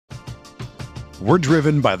We're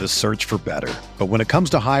driven by the search for better. But when it comes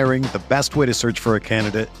to hiring, the best way to search for a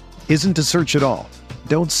candidate isn't to search at all.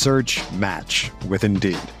 Don't search, match with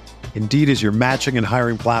Indeed. Indeed is your matching and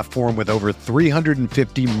hiring platform with over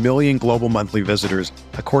 350 million global monthly visitors,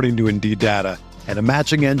 according to Indeed data, and a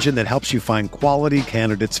matching engine that helps you find quality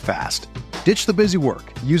candidates fast. Ditch the busy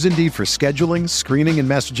work. Use Indeed for scheduling, screening, and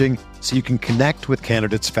messaging so you can connect with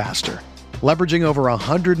candidates faster. Leveraging over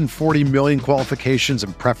 140 million qualifications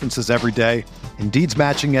and preferences every day, Indeed's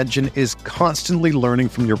matching engine is constantly learning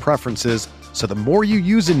from your preferences, so the more you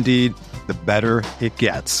use Indeed, the better it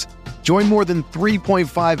gets. Join more than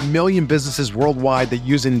 3.5 million businesses worldwide that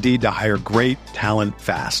use Indeed to hire great talent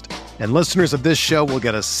fast. And listeners of this show will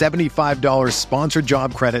get a $75 sponsored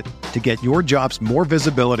job credit to get your jobs more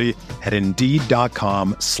visibility at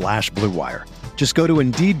Indeed.com/Blue Wire. Just go to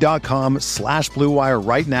Indeed.com/Blue Wire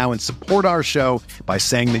right now and support our show by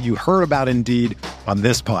saying that you heard about Indeed on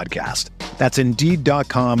this podcast. That's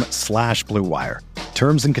Indeed.com/Blue Wire.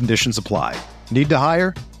 Terms and conditions apply. Need to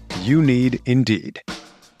hire? You need Indeed.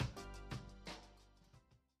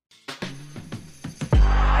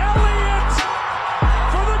 Elliott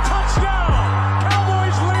for the touchdown.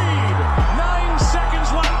 Cowboys lead. 9 seconds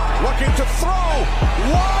left. Looking to throw.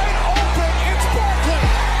 Wide open. It's Barkley.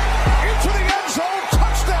 Into the end zone.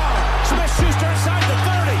 Touchdown. Smith-Schuster inside the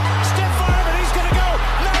 30. Stiff arm, and he's going to go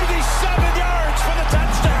 97 yards for the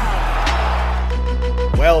touchdown.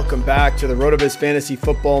 Welcome back to the RotoViz Fantasy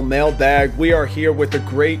Football Mailbag. We are here with the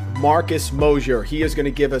great Marcus Mosher. He is going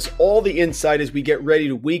to give us all the insight as we get ready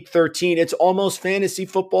to Week 13. It's almost fantasy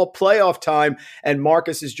football playoff time, and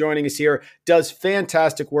Marcus is joining us here. Does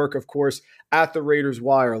fantastic work, of course, at the Raiders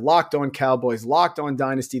Wire, Locked On Cowboys, Locked On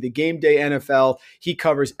Dynasty, the Game Day NFL. He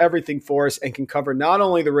covers everything for us and can cover not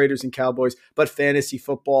only the Raiders and Cowboys, but fantasy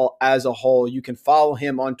football as a whole. You can follow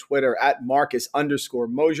him on Twitter at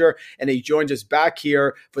Marcus_Mosher, and he joins us back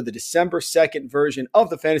here for the December 2nd version of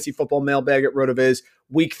the Fantasy Football Mailbag at RotoViz.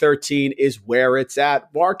 Week 13 is where it's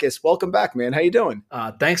at. Marcus, welcome back, man. How you doing?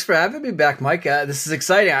 Thanks for having me back, Mike. This is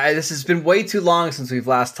exciting. This has been way too long since we've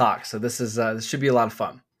last talked, so this should be a lot of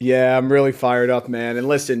fun. Yeah, I'm really fired up, man. And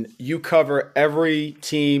listen, you cover every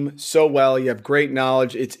team so well. You have great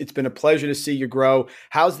knowledge. It's been a pleasure to see you grow.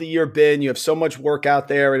 How's the year been? You have so much work out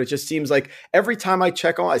there, and it just seems like every time I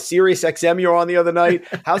check on Sirius XM, you're on the other night.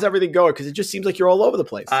 How's everything going? Because it just seems like you're all over the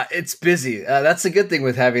place. It's busy. That's the good thing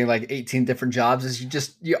with having like 18 different jobs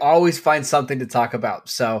is you always find something to talk about.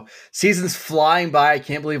 So season's flying by. I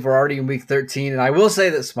can't believe we're already in Week 13. And I will say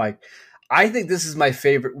this, Mike. I think this is my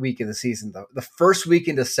favorite week of the season, though. The first week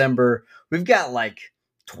in December, we've got like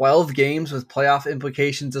 12 games with playoff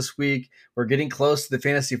implications this week. We're getting close to the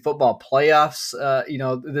fantasy football playoffs,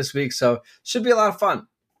 this week. So it should be a lot of fun.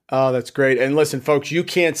 Oh, that's great. And listen, folks, you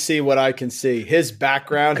can't see what I can see. His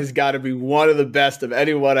background has got to be one of the best of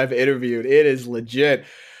anyone I've interviewed. It is legit.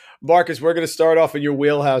 Marcus, we're going to start off in your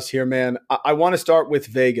wheelhouse here, man. I want to start with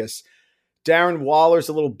Vegas. Darren Waller's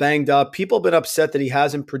a little banged up. People have been upset that he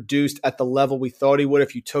hasn't produced at the level we thought he would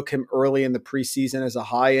if you took him early in the preseason as a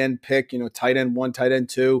high-end pick, tight end 1, tight end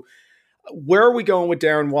 2. Where are we going with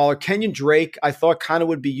Darren Waller? Kenyon Drake, I thought kind of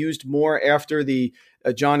would be used more after the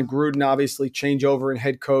John Gruden, obviously, changeover in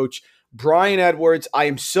head coach. Brian Edwards, I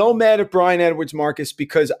am so mad at Brian Edwards, Marcus,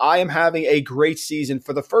 because I am having a great season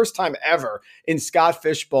for the first time ever in Scott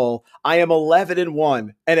Fishbowl. I am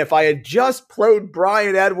 11-1, and if I had just played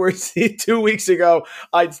Brian Edwards 2 weeks ago,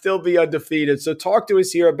 I'd still be undefeated. So talk to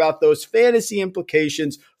us here about those fantasy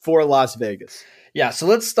implications for Las Vegas. Yeah, so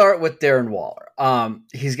let's start with Darren Waller.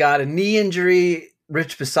 He's got a knee injury.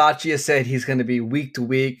 Rich Bisaccia said he's going to be week to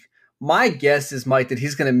week. My guess is, Mike, that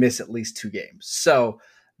he's going to miss at least 2 games. So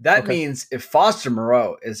that means if Foster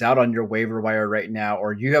Moreau is out on your waiver wire right now,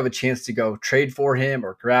 or you have a chance to go trade for him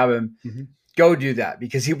or grab him, go do that,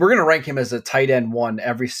 because we're going to rank him as a tight end 1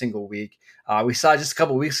 every single week. We saw just a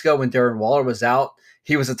couple of weeks ago when Darren Waller was out,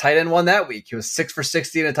 he was a tight end 1 that week. He was 6 for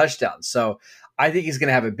 60 and a touchdown. So I think he's going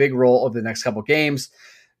to have a big role over the next couple of games.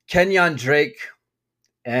 Kenyon Drake,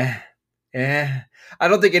 I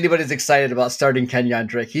don't think anybody's excited about starting Kenyon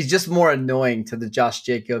Drake. He's just more annoying to the Josh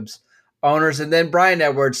Jacobs owners. And then Brian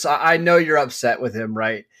Edwards, I know you're upset with him,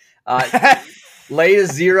 right? Laid a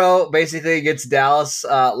 0 basically against Dallas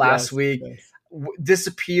last week.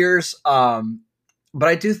 Disappears. But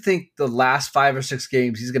I do think the last 5 or 6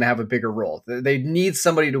 games, he's going to have a bigger role. They need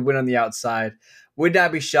somebody to win on the outside. Would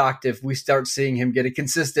not be shocked if we start seeing him get a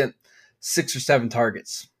consistent 6 or 7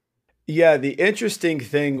 targets. Yeah, the interesting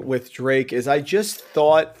thing with Drake is I just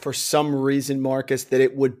thought for some reason, Marcus, that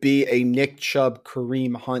it would be a Nick Chubb,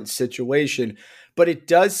 Kareem Hunt situation. but it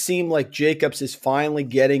does seem like Jacobs is finally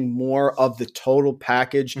getting more of the total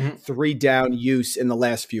package, 3 down use in the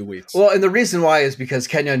last few weeks. Well, and the reason why is because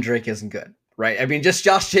Kenyon Drake isn't good, right? I mean, just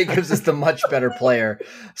Josh Jacobs is the much better player.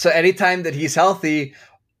 So anytime that he's healthy,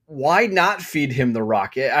 why not feed him the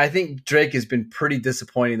rock? I think Drake has been pretty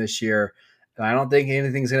disappointing this year, and I don't think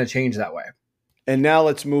anything's going to change that way. And now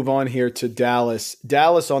let's move on here to Dallas.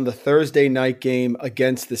 Dallas on the Thursday night game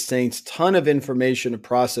against the Saints. Ton of information to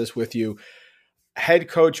process with you. Head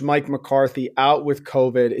coach Mike McCarthy out with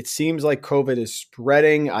COVID. It seems like COVID is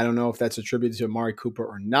spreading. I don't know if that's attributed to Amari Cooper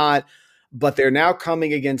or not, but they're now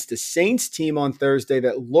coming against a Saints team on Thursday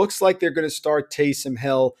that looks like they're going to start Taysom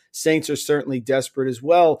Hill. Saints are certainly desperate as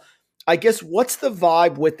well. I guess what's the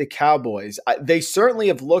vibe with the Cowboys? They certainly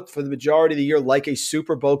have looked for the majority of the year like a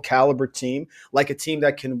Super Bowl caliber team, like a team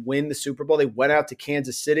that can win the Super Bowl. They went out to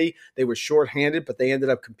Kansas City. They were shorthanded, but they ended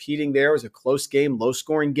up competing there. It was a close game,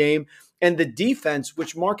 low-scoring game. And the defense,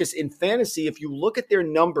 which, Marcus, in fantasy, if you look at their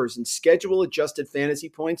numbers and schedule-adjusted fantasy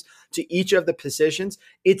points to each of the positions,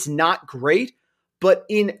 it's not great. But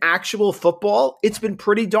in actual football, it's been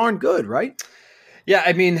pretty darn good, right? Yeah,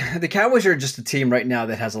 I mean, the Cowboys are just a team right now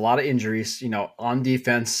that has a lot of injuries, on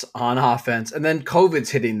defense, on offense, and then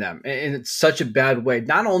COVID's hitting them in such a bad way.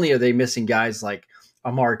 Not only are they missing guys like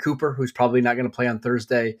Amari Cooper, who's probably not going to play on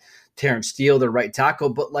Thursday, Terrence Steele, their right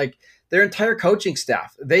tackle, but their entire coaching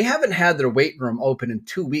staff. They haven't had their weight room open in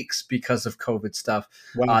 2 weeks because of COVID stuff.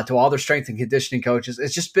 Wow. To all their strength and conditioning coaches.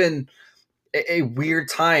 It's just been a weird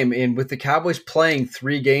time. And with the Cowboys playing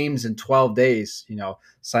 3 games in 12 days,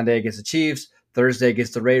 Sunday against the Chiefs, Thursday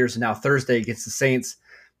against the Raiders, and now Thursday against the Saints,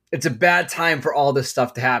 it's a bad time for all this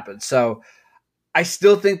stuff to happen. So I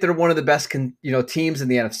still think they're one of the best teams in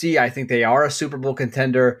the NFC. I think they are a Super Bowl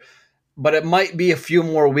contender, but it might be a few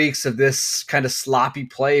more weeks of this kind of sloppy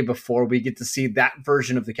play before we get to see that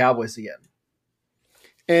version of the Cowboys again.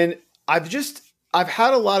 And I've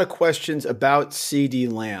had a lot of questions about CeeDee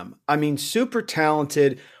Lamb. I mean, super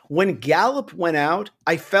talented. When Gallup went out,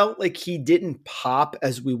 I felt like he didn't pop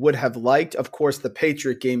as we would have liked. Of course, the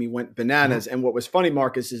Patriot game, he went bananas. And what was funny,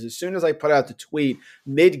 Marcus, is as soon as I put out the tweet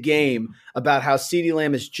mid-game about how CeeDee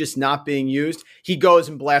Lamb is just not being used, he goes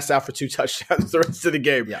and blasts out for 2 touchdowns the rest of the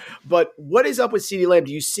game. Yeah. But what is up with CeeDee Lamb?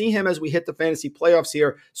 Do you see him, as we hit the fantasy playoffs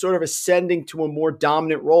here, sort of ascending to a more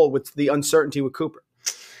dominant role with the uncertainty with Cooper?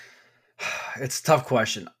 It's a tough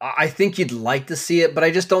question. I think you'd like to see it, but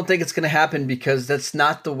I just don't think it's going to happen because that's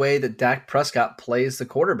not the way that Dak Prescott plays the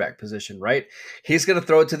quarterback position, right? He's going to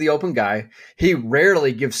throw it to the open guy. He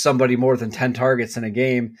rarely gives somebody more than 10 targets in a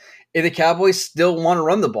game, and the Cowboys still want to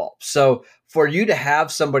run the ball. So for you to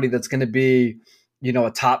have somebody that's going to be,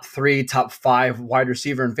 a top 3, top 5 wide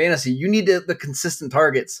receiver in fantasy, you need the consistent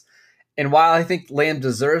targets. And while I think Lamb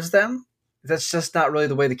deserves them, that's just not really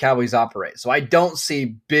the way the Cowboys operate. So I don't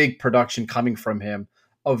see big production coming from him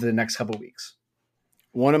over the next couple of weeks.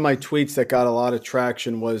 One of my tweets that got a lot of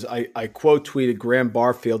traction was I quote tweeted Graham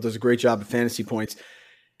Barfield, does a great job at Fantasy Points.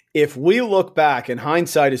 If we look back, and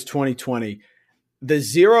hindsight is 2020, the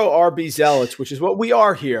zero RB zealots, which is what we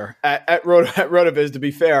are here at RotoViz, to be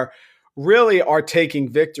fair, really are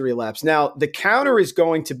taking victory laps. Now, the counter is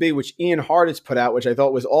going to be, which Ian Hart has put out, which I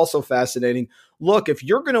thought was also fascinating. Look, if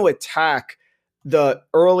you're going to attack the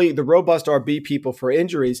robust RB people for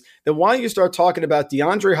injuries, then why don't you start talking about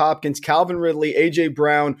DeAndre Hopkins, Calvin Ridley, A.J.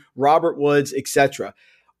 Brown, Robert Woods, etc.?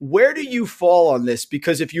 Where do you fall on this?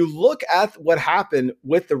 Because if you look at what happened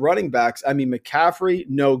with the running backs, I mean, McCaffrey,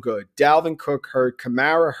 no good. Dalvin Cook hurt.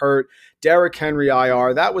 Kamara hurt. Derrick Henry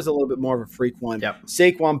IR. That was a little bit more of a freak one. Yep.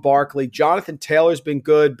 Saquon Barkley. Jonathan Taylor's been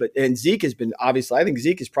good, and Zeke has been, obviously, I think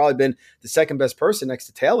Zeke has probably been the second best person next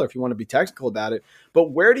to Taylor, if you want to be technical about it. But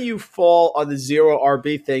where do you fall on the zero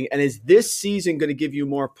RB thing? And is this season going to give you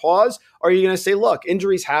more pause? Or are you going to say, look,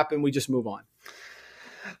 injuries happen, we just move on?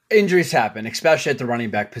 Injuries happen, especially at the running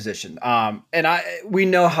back position. We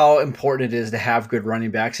know how important it is to have good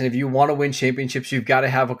running backs. And if you want to win championships, you've got to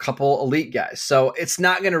have a couple elite guys. So it's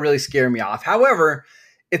not going to really scare me off. However,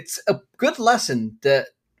 it's a good lesson that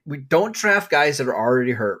we don't draft guys that are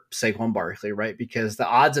already hurt, Saquon Barkley, right? Because the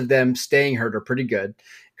odds of them staying hurt are pretty good.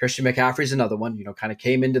 Christian McCaffrey's another one, kind of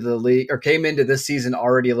came into the league or came into this season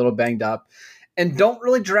already a little banged up. And don't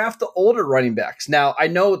really draft the older running backs. Now, I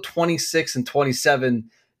know 26 and 27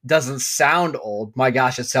 doesn't sound old. My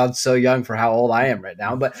gosh, it sounds so young for how old I am right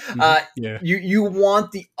now. But you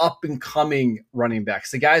want the up and coming running backs,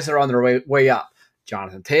 the guys that are on their way up.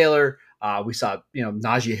 Jonathan Taylor, we saw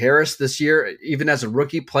Najee Harris this year, even as a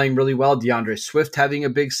rookie, playing really well. DeAndre Swift having a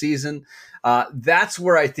big season. That's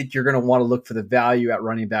where I think you're going to want to look for the value at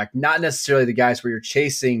running back, not necessarily the guys where you're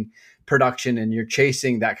chasing production and you're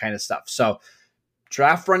chasing that kind of stuff. So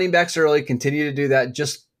draft running backs early, continue to do that.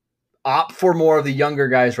 Just opt for more of the younger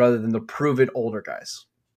guys rather than the proven older guys.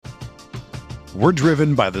 We're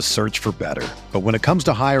driven by the search for better. But when it comes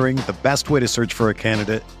to hiring, the best way to search for a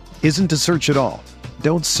candidate isn't to search at all.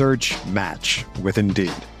 Don't search, match with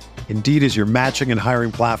Indeed. Indeed is your matching and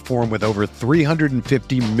hiring platform with over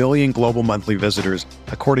 350 million global monthly visitors,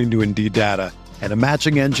 according to Indeed data, and a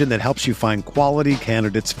matching engine that helps you find quality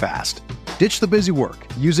candidates fast. Ditch the busy work.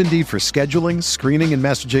 Use Indeed for scheduling, screening, and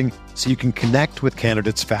messaging so you can connect with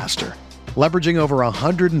candidates faster. Leveraging over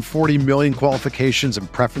 140 million qualifications and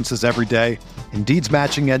preferences every day, Indeed's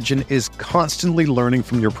matching engine is constantly learning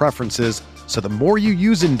from your preferences, so the more you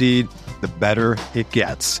use Indeed, the better it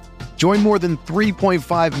gets. Join more than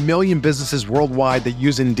 3.5 million businesses worldwide that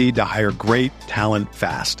use Indeed to hire great talent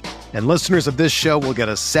fast. And listeners of this show will get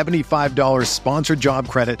a $75 sponsored job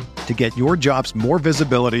credit to get your jobs more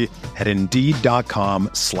visibility at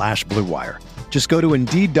Indeed.com/Blue Wire. Just go to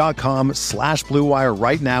Indeed.com/Blue Wire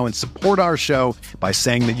right now and support our show by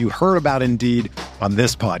saying that you heard about Indeed on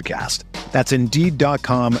this podcast. That's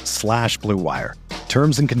Indeed.com/Blue Wire.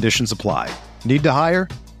 Terms and conditions apply. Need to hire?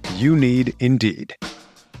 You need Indeed.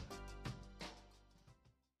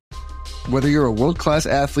 Whether you're a world-class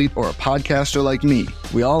athlete or a podcaster like me,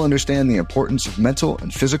 we all understand the importance of mental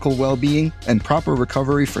and physical well-being and proper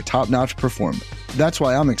recovery for top-notch performance. That's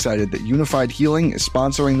why I'm excited that Unified Healing is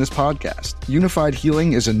sponsoring this podcast. Unified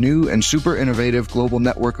Healing is a new and super innovative global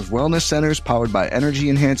network of wellness centers powered by Energy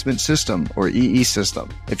Enhancement System, or EE System.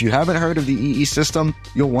 If you haven't heard of the EE System,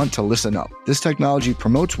 you'll want to listen up. This technology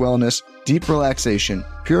promotes wellness, deep relaxation,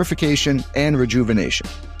 purification, and rejuvenation.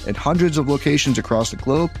 At hundreds of locations across the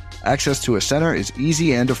globe, access to a center is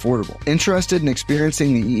easy and affordable. Interested in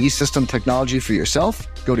experiencing the EE System technology for yourself?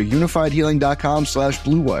 Go to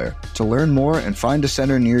unifiedhealing.com/Blue Wire to learn more and find a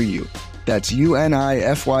center near you. That's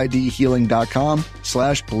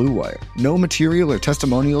UNIFYDhealing.com/Blue Wire. No material or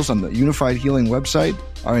testimonials on the Unified Healing website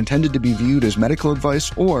are intended to be viewed as medical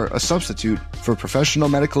advice or a substitute for professional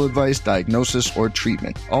medical advice, diagnosis, or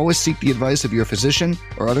treatment. Always seek the advice of your physician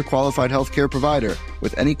or other qualified healthcare provider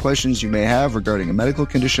with any questions you may have regarding a medical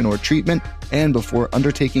condition or treatment and before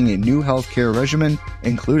undertaking a new healthcare regimen,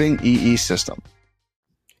 including EE System.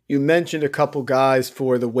 You mentioned a couple guys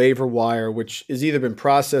for the waiver wire, which has either been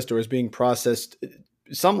processed or is being processed.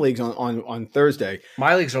 Some leagues on Thursday.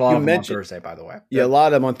 My leagues are a lot of them on Thursday, by the way. Yeah, a lot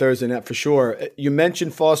of them on Thursday night for sure. You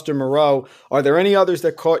mentioned Foster Moreau. Are there any others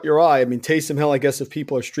that caught your eye? I mean, Taysom Hill, I guess if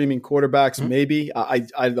people are streaming quarterbacks, maybe. I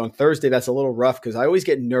on Thursday, that's a little rough because I always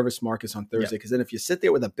get nervous, Marcus, on Thursday because then if you sit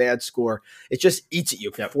there with a bad score, it just eats at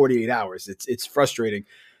you for 48 hours. It's frustrating.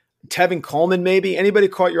 Tevin Coleman, maybe. Anybody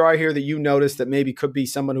caught your eye here that you noticed that maybe could be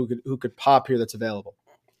someone who could pop here that's available?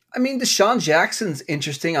 I mean, Deshaun Jackson's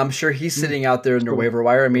interesting. I'm sure he's sitting out there in the waiver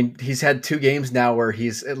wire. I mean, he's had 2 games now where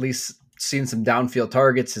he's at least seen some downfield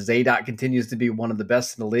targets. His ADOT continues to be one of the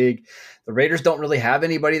best in the league. The Raiders don't really have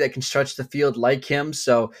anybody that can stretch the field like him.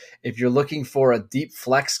 So if you're looking for a deep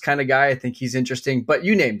flex kind of guy, I think he's interesting. But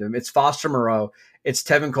you named him. It's Foster Moreau. It's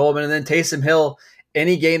Tevin Coleman. And then Taysom Hill.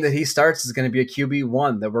 Any game that he starts is going to be a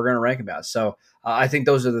QB1 that we're going to rank about. So I think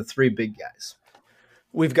those are the 3 big guys.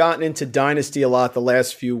 We've gotten into Dynasty a lot the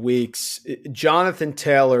last few weeks. Jonathan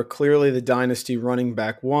Taylor, clearly the Dynasty running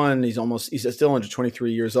back one. He's still under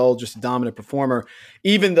 23 years old, just a dominant performer.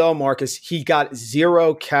 Even though, Marcus, he got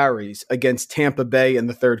 0 carries against Tampa Bay in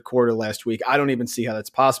the third quarter last week. I don't even see how that's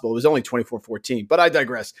possible. It was only 24-14, but I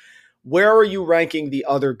digress. Where are you ranking the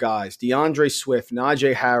other guys? DeAndre Swift,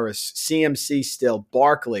 Najee Harris, CMC still,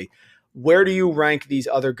 Barkley. Where do you rank these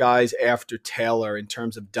other guys after Taylor in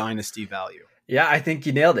terms of dynasty value? Yeah, I think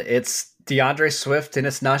you nailed it. It's DeAndre Swift and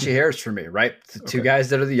it's Najee Harris for me, right? The 2 guys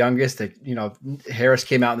that are the youngest. That, Harris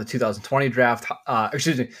came out in the 2020 draft.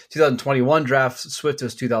 2021 draft. Swift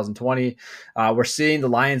was 2020. We're seeing the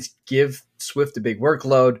Lions give Swift a big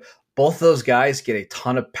workload. Both of those guys get a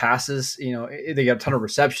ton of passes. They get a ton of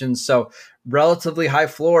receptions. So relatively high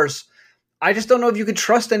floors. I just don't know if you could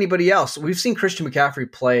trust anybody else. We've seen Christian McCaffrey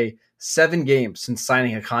play 7 games since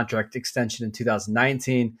signing a contract extension in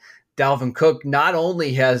 2019. Dalvin Cook not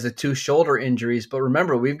only has the 2 shoulder injuries, but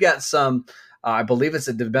remember, we've got some, I believe it's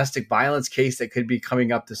a domestic violence case that could be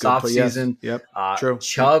coming up this offseason. Yes. Yep. True.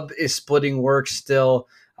 Chubb is splitting work still.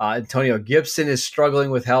 Antonio Gibson is struggling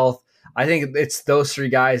with health. I think it's those 3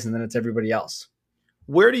 guys, and then it's everybody else.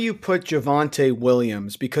 Where do you put Javonte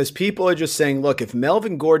Williams? Because people are just saying, look, if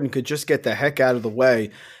Melvin Gordon could just get the heck out of the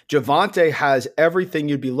way, Javonte has everything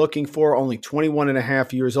you'd be looking for, only 21 and a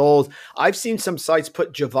half years old. I've seen some sites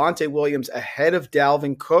put Javonte Williams ahead of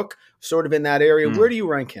Dalvin Cook, sort of in that area. Where do you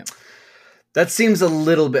rank him? That seems a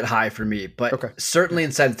little bit high for me, but Okay. certainly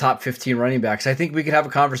inside the top 15 running backs. I think we could have a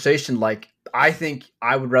conversation like, I think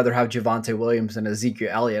I would rather have Javonte Williams than Ezekiel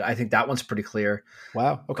Elliott. I think that one's pretty clear.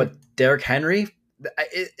 Wow. Okay. But Derrick Henry,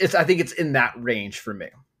 I think it's in that range for me.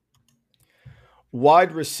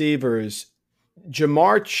 Wide receivers,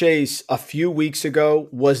 Jamar Chase a few weeks ago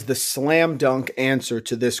was the slam dunk answer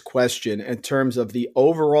to this question in terms of the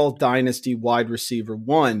overall dynasty wide receiver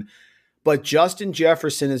one. But Justin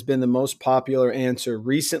Jefferson has been the most popular answer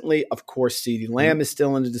recently. Of course, CeeDee Lamb is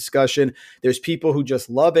still in the discussion. There's people who just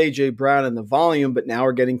love A.J. Brown and the volume, but now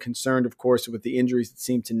are getting concerned, of course, with the injuries that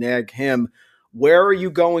seem to nag him. Where are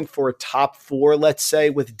you going for a top four, let's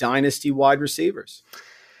say, with dynasty wide receivers?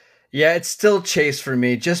 Yeah, it's still Chase for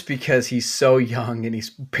me just because he's so young and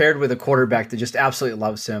he's paired with a quarterback that just absolutely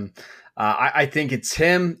loves him. I think it's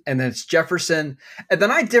him, and then it's Jefferson. And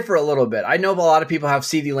then I differ a little bit. I know a lot of people have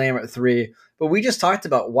CeeDee Lamb at 3, but we just talked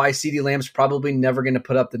about why CeeDee Lamb's probably never going to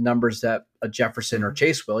put up the numbers that a Jefferson or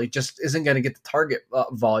Chase will. He just isn't going to get the target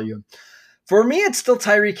volume. For me, it's still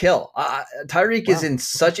Tyreek Hill. Tyreek is in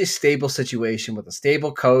such a stable situation with a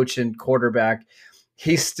stable coach and quarterback.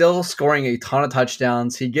 He's still scoring a ton of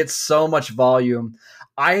touchdowns. He gets so much volume.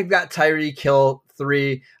 I've got Tyreek Hill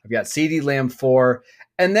 3. I've got CeeDee Lamb 4.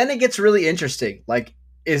 And then it gets really interesting. Like,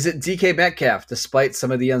 is it DK Metcalf, despite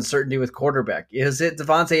some of the uncertainty with quarterback? Is it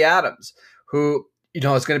Devontae Adams, who,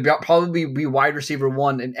 is going to probably be wide receiver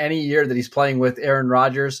 1 in any year that he's playing with Aaron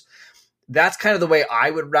Rodgers? That's kind of the way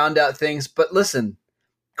I would round out things. But listen,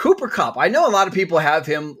 Cooper Kupp, I know a lot of people have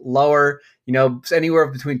him lower,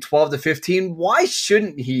 anywhere between 12 to 15. Why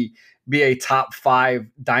shouldn't he be a top 5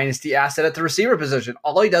 dynasty asset at the receiver position?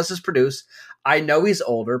 All he does is produce. I know he's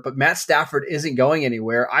older, but Matt Stafford isn't going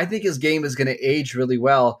anywhere. I think his game is going to age really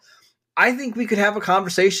well. I think we could have a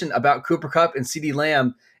conversation about Cooper Kupp and CeeDee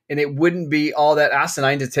Lamb, and it wouldn't be all that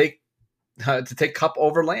asinine to take Kupp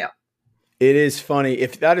over Lamb. It is funny.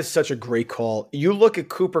 If that is such a great call, you look at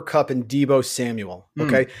Cooper Kupp and Deebo Samuel,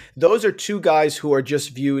 okay? Those are two guys who are just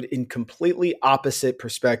viewed in completely opposite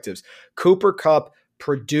perspectives. Cooper Kupp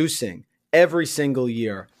producing every single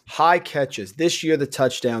year, high catches, this year the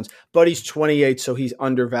touchdowns, but he's 28, so he's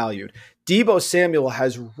undervalued. Deebo Samuel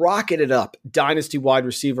has rocketed up dynasty wide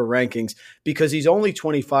receiver rankings because he's only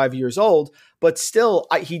 25 years old, but still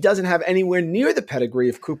he doesn't have anywhere near the pedigree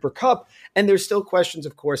of Cooper Kupp. And there's still questions,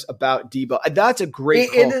 of course, about Deebo. That's a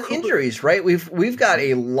great call. And injuries, right? We've got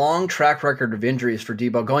a long track record of injuries for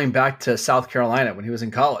Deebo going back to South Carolina when he was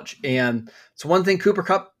in college. And it's one thing Cooper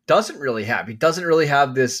Kupp doesn't really have. He doesn't really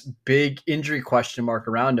have this big injury question mark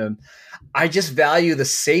around him. I just value the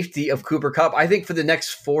safety of Cooper Kupp. I think for the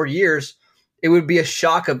next 4 years, it would be a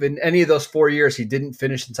shock if in any of those 4 years he didn't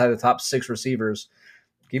finish inside the top 6 receivers.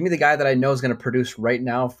 Give me the guy that I know is going to produce right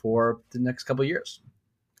now for the next couple of years.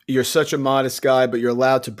 You're such a modest guy, but you're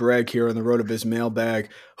allowed to brag here on the RotoViz mailbag.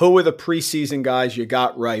 Who were the preseason guys you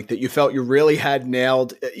got right that you felt you really had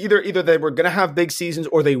nailed? Either they were going to have big seasons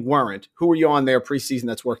or they weren't. Who were you on there preseason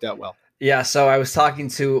that's worked out well? Yeah, so I was talking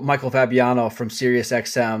to Michael Fabiano from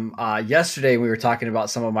SiriusXM yesterday. We were talking about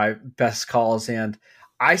some of my best calls, and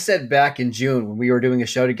I said back in June when we were doing a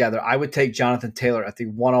show together, I would take Jonathan Taylor at the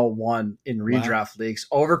 101 in redraft leagues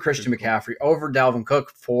over Christian McCaffrey, over Dalvin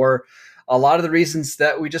Cook for a lot of the reasons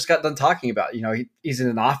that we just got done talking about. He's in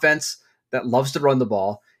an offense that loves to run the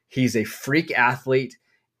ball. He's a freak athlete,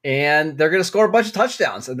 and they're going to score a bunch of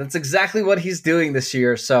touchdowns. And that's exactly what he's doing this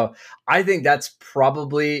year. So I think that's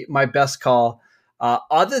probably my best call.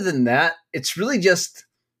 Other than that, it's really just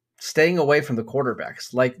staying away from the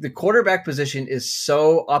quarterbacks. Like, the quarterback position is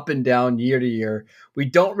so up and down year to year. We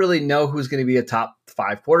don't really know who's going to be a top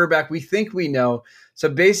 5 quarterback. We think we know. So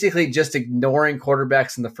basically just ignoring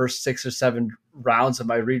quarterbacks in the first 6 or 7 rounds of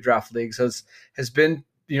my redraft leagues has been,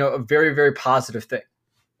 a very, very positive thing.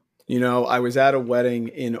 I was at a wedding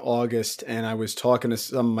in August and I was talking to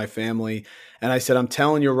some of my family and I said, I'm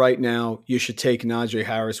telling you right now, you should take Najee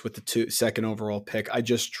Harris with the 2nd overall pick. I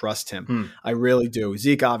just trust him. I really do.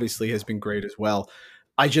 Zeke obviously has been great as well.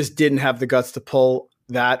 I just didn't have the guts to pull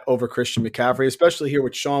that over Christian McCaffrey, especially here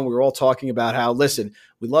with Sean. We were all talking about how, listen,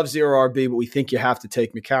 we love zero RB, but we think you have to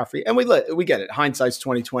take McCaffrey. And we get it. Hindsight's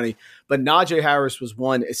 20/20. But Najee Harris was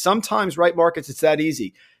one. Sometimes, right, Marcus, it's that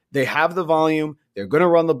easy. They have the volume. They're going to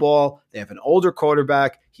run the ball. They have an older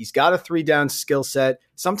quarterback. He's got a 3-down skill set.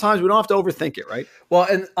 Sometimes we don't have to overthink it, right? Well,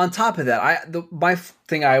 and on top of that, my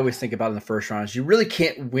thing I always think about in the first round is you really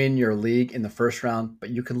can't win your league in the first round, but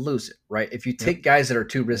you can lose it, right? If you take guys that are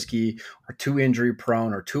too risky or too injury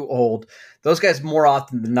prone or too old, those guys more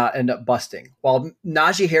often than not end up busting. While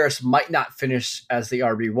Najee Harris might not finish as the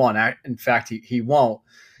RB1, in fact, he won't.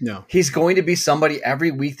 No, he's going to be somebody every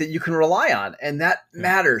week that you can rely on, and that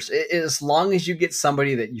matters. As long as you get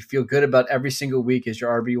somebody that you feel good about every single week as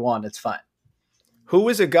your RB1, it's fine. Who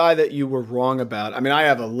was a guy that you were wrong about? I mean, I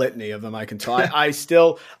have a litany of them I can tell. I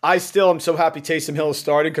still am so happy Taysom Hill is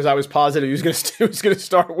starting because I was positive he was going to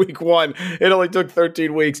start week 1. It only took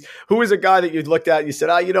 13 weeks. Who was a guy that you looked at and you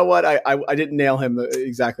said, you know what? I didn't nail him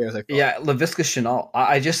exactly as I thought. Yeah, Laviska Shenault.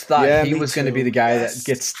 I just thought he was going to be the guy that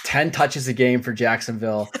gets 10 touches a game for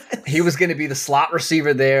Jacksonville. He was going to be the slot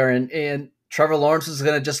receiver there, and Trevor Lawrence was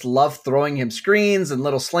going to just love throwing him screens and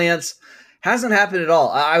little slants. Hasn't happened at all.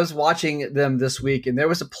 I was watching them this week, and there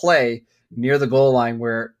was a play near the goal line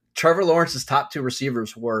where Trevor Lawrence's top 2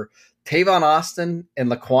 receivers were Tavon Austin and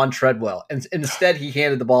Laquan Treadwell. And instead, he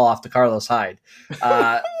handed the ball off to Carlos Hyde.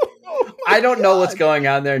 I don't know what's going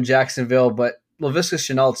on there in Jacksonville, but Laviska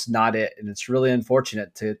Shenault's not it, and it's really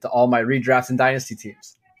unfortunate to all my redraft and dynasty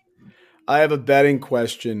teams. I have a betting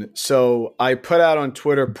question. So I put out on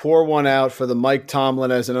Twitter, pour one out for the Mike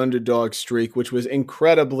Tomlin as an underdog streak, which was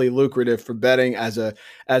incredibly lucrative for betting. As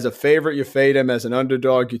a favorite, you fade him. As an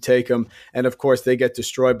underdog, you take him. And, of course, they get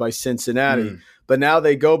destroyed by Cincinnati. But now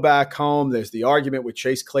they go back home. There's the argument with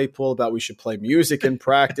Chase Claypool about we should play music in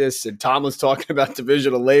practice. And Tomlin's talking about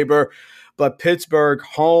divisional labor. But Pittsburgh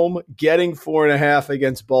home, getting 4.5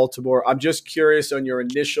 against Baltimore. I'm just curious on your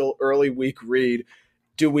initial early week read.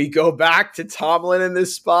 Do we go back to Tomlin in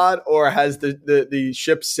this spot, or has the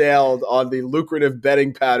ship sailed on the lucrative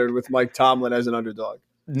betting pattern with Mike Tomlin as an underdog?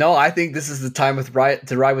 No, I think this is the time to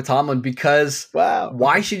ride with Tomlin because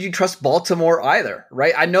why should you trust Baltimore either,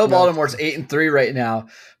 right? I know Baltimore's 8-3 right now,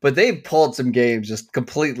 but they've pulled some games just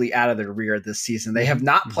completely out of their rear this season. They have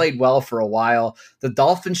not played well for a while. The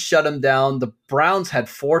Dolphins shut them down. The Browns had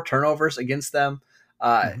 4 turnovers against them.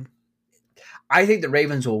 I think the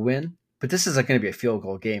Ravens will win. But this is going to be a field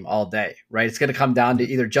goal game all day, right? It's going to come down to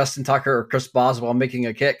either Justin Tucker or Chris Boswell making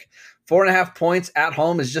a kick. 4.5 points at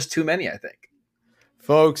home is just too many, I think.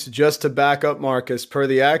 Folks, just to back up Marcus, per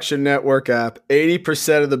the Action Network app,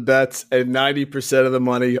 80% of the bets and 90% of the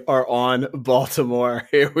money are on Baltimore.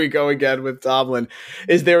 Here we go again with Tomlin.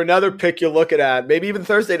 Is there another pick you're looking at? Maybe even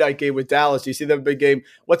Thursday night game with Dallas. Do you see that big game?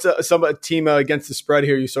 What's a team against the spread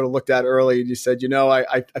here you sort of looked at early and you said,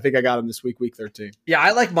 I think I got him this week 13? Yeah,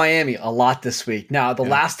 I like Miami a lot this week. Now, the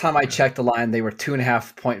last time I checked the line, they were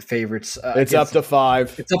 2.5 point favorites. It's up to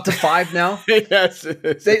 5. It's up to 5 now? Yes.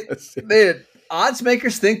 They odds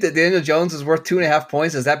makers think that Daniel Jones is worth 2.5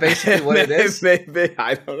 points. Is that basically what it is? Maybe.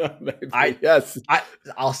 I don't know. Maybe. Yes.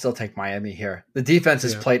 I'll still take Miami here. The defense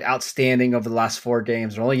has played outstanding over the last 4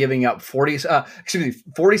 games. They're only giving up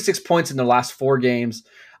 46 points in the last 4 games.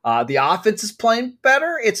 The offense is playing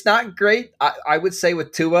better. It's not great. I would say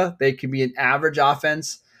with Tua, they can be an average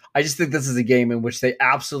offense. I just think this is a game in which they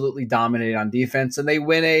absolutely dominate on defense, and they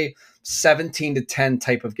win a 17-10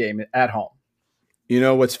 type of game at home. You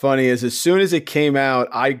know, what's funny is as soon as it came out,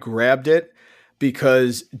 I grabbed it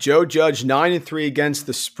because Joe Judge 9-3 against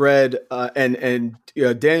the spread, and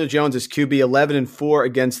Daniel Jones is QB 11-4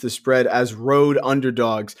 against the spread as road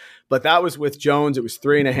underdogs. But that was with Jones. It was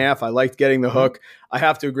 3.5. I liked getting the hook. I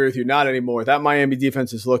have to agree with you, not anymore. That Miami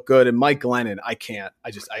defense has looked good, and Mike Glennon, I can't.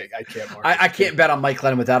 I can't. I can't bet on Mike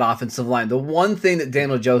Glennon with that offensive line. The one thing that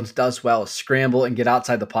Daniel Jones does well is scramble and get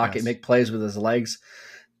outside the pocket, and make plays with his legs.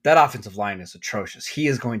 That offensive line is atrocious. He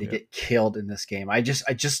is going to get killed in this game. I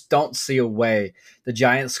just don't see a way the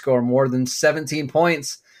Giants score more than 17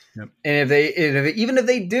 points. Yep. And even if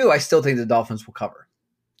they do, I still think the Dolphins will cover.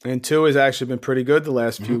 And Tua has actually been pretty good the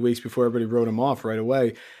last few weeks before everybody wrote him off right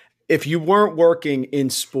away. If you weren't working in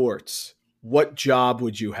sports, what job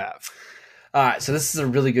would you have? All right, so this is a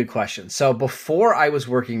really good question. So before I was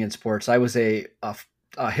working in sports, I was a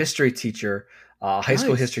history teacher. High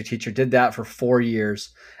school history teacher, did that for 4 years,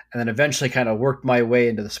 and then eventually kind of worked my way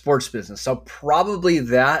into the sports business. So probably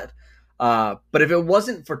that. But if it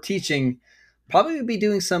wasn't for teaching, probably would be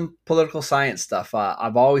doing some political science stuff.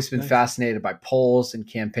 I've always been fascinated by polls and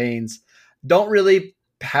campaigns. Don't really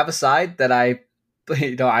have a side that I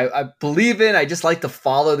believe in. I just like to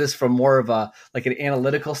follow this from more of an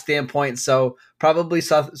analytical standpoint. So probably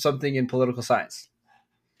something in political science.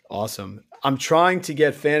 Awesome. I'm trying to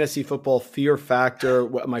get fantasy football Fear Factor.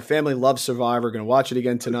 My family loves Survivor. Going to watch it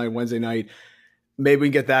again tonight, Wednesday night. Maybe we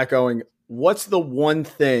can get that going. what's the one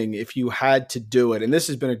thing if you had to do it? And this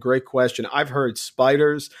has been a great question. I've heard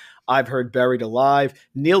spiders. I've heard buried alive.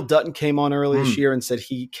 Neil Dutton came on earlier this year and said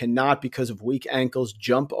he cannot, because of weak ankles,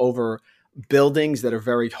 jump over buildings that are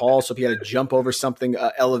very tall. So if he had to jump over something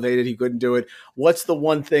elevated, he couldn't do it. What's the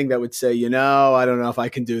one thing that would say, I don't know if I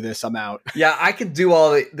can do this, I'm out? Yeah, I could do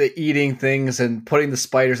all the eating things and putting the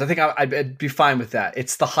spiders. I think I'd be fine with that.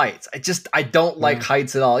 It's the heights. I don't like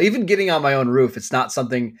heights at all. Even getting on my own roof, it's not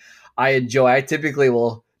something I enjoy. I typically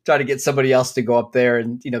will try to get somebody else to go up there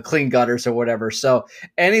and, clean gutters or whatever. So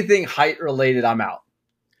anything height related, I'm out.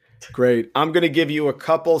 Great. I'm going to give you a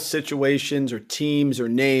couple situations or teams or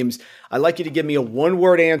names. I'd like you to give me a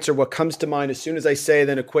one-word answer, what comes to mind as soon as I say,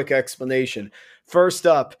 then a quick explanation. First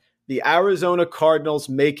up, the Arizona Cardinals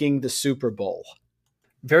making the Super Bowl.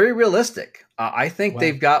 Very realistic. I think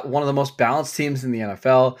they've got one of the most balanced teams in the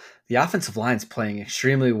NFL. The offensive line's playing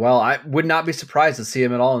extremely well. I would not be surprised to see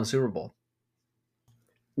him at all in the Super Bowl.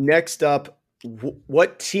 Next up,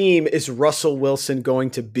 what team is Russell Wilson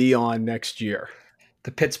going to be on next year?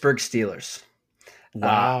 The Pittsburgh Steelers.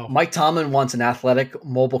 Wow. Mike Tomlin wants an athletic,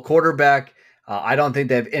 mobile quarterback. I don't think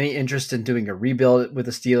they have any interest in doing a rebuild with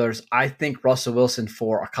the Steelers. I think Russell Wilson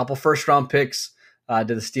for a couple first-round picks to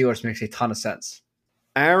the Steelers makes a ton of sense.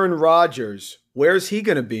 Aaron Rodgers, where's he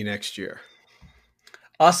going to be next year?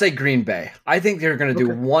 I'll say Green Bay. I think they're going to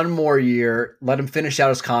do one more year, let him finish out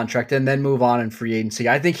his contract, and then move on in free agency.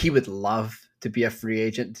 I think he would love to be a free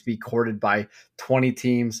agent, to be courted by 20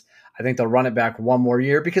 teams. I think they'll run it back one more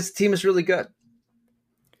year because the team is really good.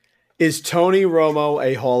 Is Tony Romo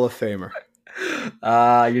a Hall of Famer?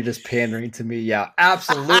 You're just pandering to me. Yeah,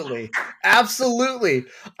 absolutely. Absolutely.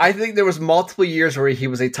 I think there was multiple years where he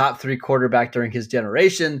was a top 3 quarterback during his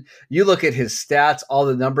generation. You look at his stats, all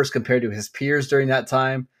the numbers compared to his peers during that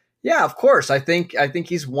time. Yeah, of course. I think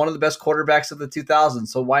he's one of the best quarterbacks of the 2000s,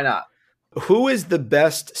 so why not? Who is the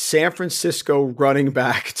best San Francisco running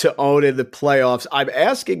back to own in the playoffs? I'm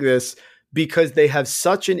asking this because they have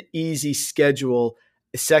such an easy schedule.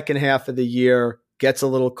 The second half of the year gets a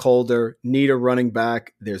little colder, need a running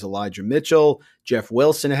back. There's Elijah Mitchell, Jeff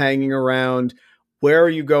Wilson hanging around. Where are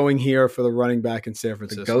you going here for the running back in San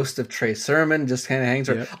Francisco? The ghost of Trey Sermon just kind of hangs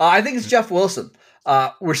around. I think it's Jeff Wilson.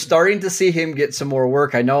 We're starting to see him get some more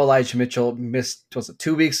work. I know Elijah Mitchell missed,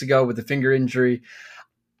 2 weeks ago with a finger injury.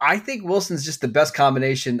 I think Wilson's just the best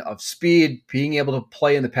combination of speed, being able to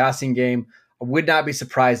play in the passing game. I would not be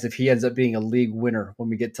surprised if he ends up being a league winner when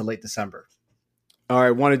we get to late December. All right,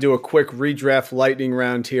 I want to do a quick redraft lightning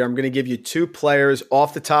round here. I'm going to give you 2 players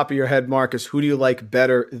off the top of your head, Marcus. Who do you like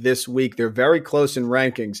better this week? They're very close in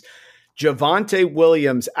rankings. Javonte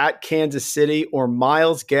Williams at Kansas City or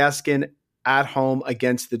Myles Gaskin at home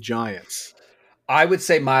against the Giants? I would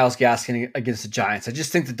say Myles Gaskin against the Giants. I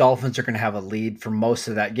just think the Dolphins are going to have a lead for most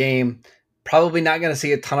of that game. Probably not going to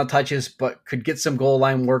see a ton of touches, but could get some goal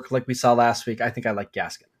line work like we saw last week. I think I like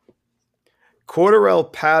Gaskin.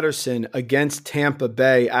 Cordarrelle Patterson against Tampa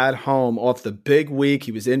Bay at home off the big week.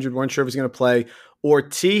 He was injured, weren't sure if he was going to play. Or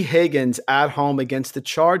T. Higgins at home against the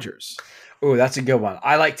Chargers. Oh, that's a good one.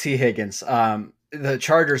 I like T. Higgins. The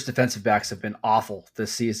Chargers defensive backs have been awful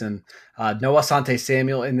this season. No Asante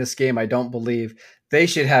Samuel in this game, I don't believe. They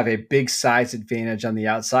should have a big size advantage on the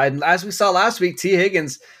outside. And as we saw last week, T.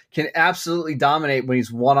 Higgins can absolutely dominate when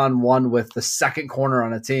he's one-on-one with the second corner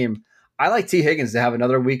on a team. I like T. Higgins to have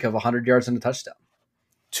another week of 100 yards and a touchdown.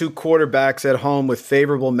 2 quarterbacks at home with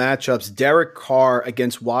favorable matchups. Derek Carr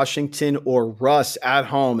against Washington or Russ at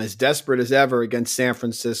home, as desperate as ever against San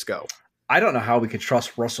Francisco. I don't know how we could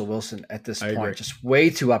trust Russell Wilson at this point. Agree. Just way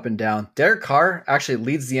too up and down. Derek Carr actually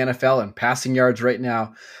leads the NFL in passing yards right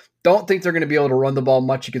now. Don't think they're going to be able to run the ball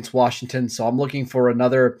much against Washington, so I'm looking for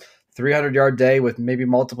another 300-yard day with maybe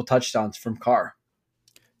multiple touchdowns from Carr.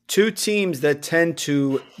 2 teams that tend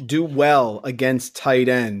to do well against tight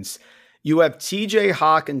ends. You have TJ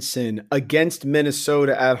Hawkinson against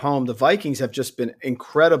Minnesota at home. The Vikings have just been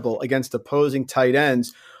incredible against opposing tight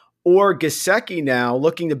ends. Or Gesicki now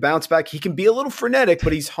looking to bounce back. He can be a little frenetic,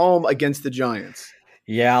 but he's home against the Giants.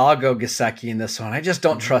 Yeah, I'll go Gesicki in this one. I just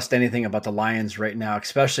don't trust anything about the Lions right now,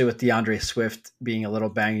 especially with DeAndre Swift being a little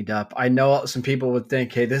banged up. I know some people would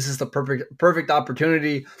think, hey, this is the perfect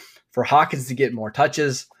opportunity for Hawkins to get more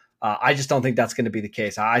touches. I just don't think that's going to be the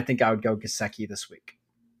case. I think I would go Gesicki this week.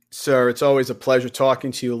 Sir, it's always a pleasure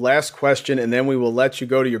talking to you. Last question, and then we will let you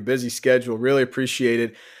go to your busy schedule. Really appreciate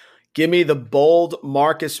it. Give me the bold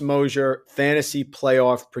Marcus Mosher fantasy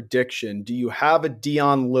playoff prediction. Do you have a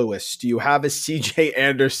Dion Lewis? Do you have a CJ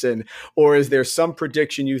Anderson? Or is there some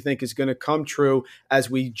prediction you think is going to come true as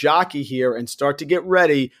we jockey here and start to get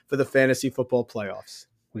ready for the fantasy football playoffs?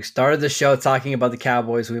 We started the show talking about the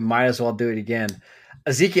Cowboys. We might as well do it again.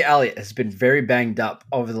 Ezekiel Elliott has been very banged up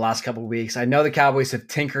over the last couple of weeks. I know the Cowboys have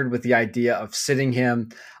tinkered with the idea of sitting him.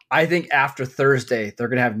 I think after Thursday, they're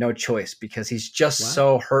going to have no choice because he's just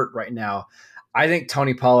so hurt right now. I think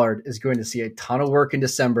Tony Pollard is going to see a ton of work in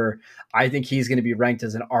December. I think he's going to be ranked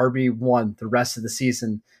as an RB1 the rest of the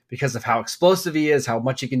season because of how explosive he is, how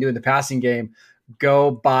much he can do in the passing game. Go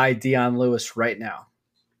buy Dion Lewis right now.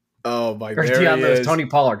 Oh, my God. Dion Lewis, Tony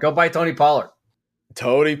Pollard. Go buy Tony Pollard.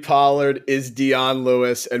 Tony Pollard is Dion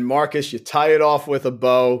Lewis. And Marcus, you tie it off with a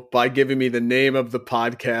bow by giving me the name of the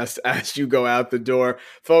podcast as you go out the door.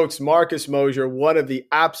 Folks, Marcus Mosher, one of the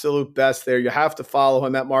absolute best there. You have to follow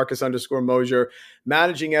him at Marcus_Mosher.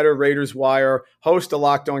 Managing editor, Raiders Wire, host of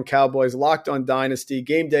Locked On Cowboys, Locked On Dynasty,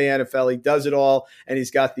 Game Day NFL. He does it all, and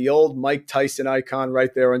he's got the old Mike Tyson icon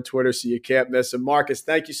right there on Twitter, so you can't miss him. Marcus,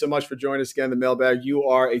 thank you so much for joining us again in the mailbag. You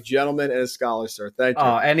are a gentleman and a scholar, sir. Thank you.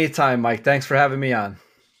 Anytime, Mike. Thanks for having me on.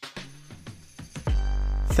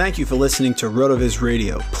 Thank you for listening to RotoViz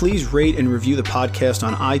Radio. Please rate and review the podcast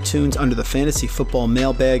on iTunes under the Fantasy Football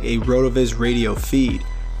Mailbag, a RotoViz Radio feed.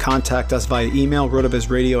 Contact us via email,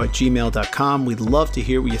 rotovizradio@gmail.com. We'd love to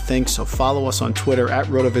hear what you think, so follow us on Twitter at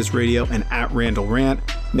RotoVizRadio and at RandallRant.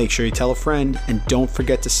 Make sure you tell a friend, and don't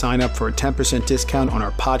forget to sign up for a 10% discount on our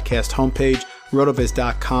podcast homepage,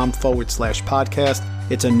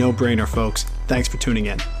 rotoviz.com/podcast. It's a no-brainer, folks. Thanks for tuning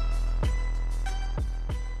in.